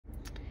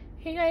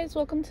Hey guys,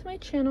 welcome to my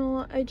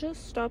channel. I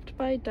just stopped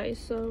by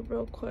Daiso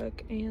real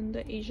quick and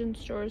the Asian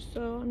store,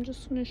 so I'm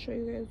just going to show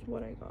you guys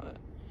what I got.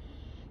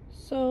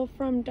 So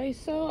from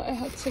Daiso, I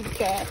had to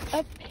get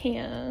a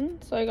pan.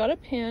 So I got a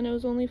pan. It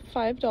was only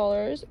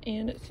 $5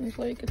 and it seems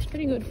like it's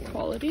pretty good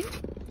quality.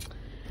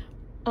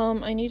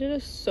 I needed a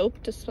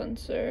soap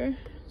dispenser,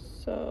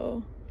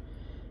 so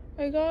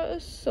I got a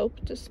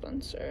soap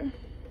dispenser.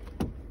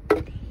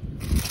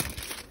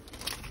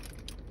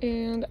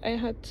 And I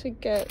had to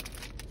get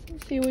some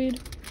seaweed,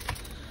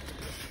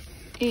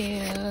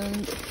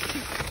 and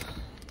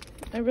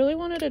I really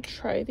wanted to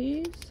try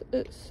these.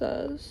 It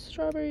says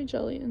strawberry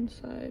jelly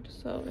inside,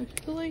 so I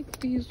feel like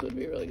these would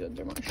be really good.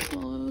 They're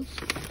marshmallows.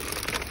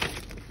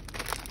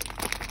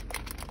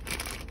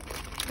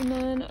 And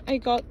then I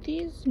got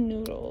these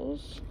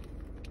noodles.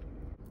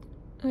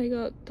 I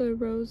got the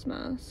rose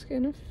mask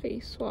and a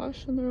face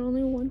wash, and they're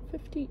only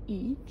 $1.50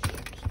 each,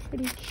 which is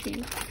pretty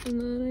cheap. And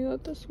then I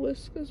got this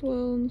whisk as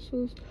well, and this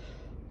was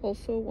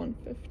also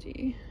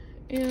 $1.50.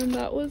 And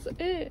that was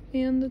it.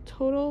 And the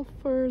total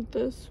for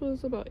this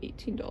was about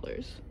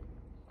 $18.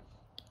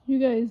 You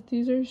guys,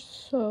 these are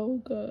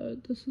so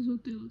good. This is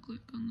what they look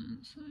like on the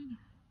inside.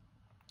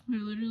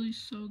 They're literally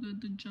so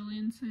good. The jelly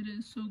inside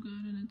is so good,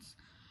 and it's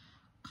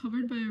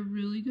covered by a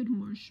really good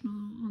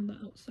marshmallow on the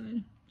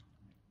outside.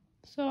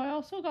 So I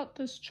also got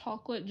this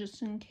chocolate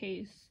just in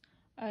case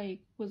I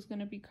was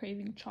gonna be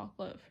craving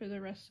chocolate for the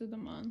rest of the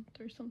month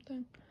or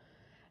something.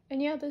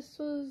 And yeah, this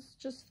was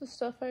just the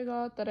stuff I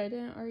got that I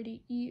didn't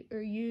already eat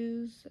or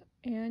use.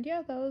 And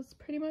yeah, that was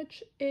pretty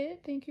much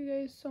it. Thank you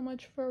guys so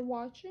much for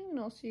watching, and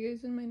I'll see you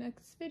guys in my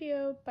next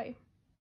video. Bye.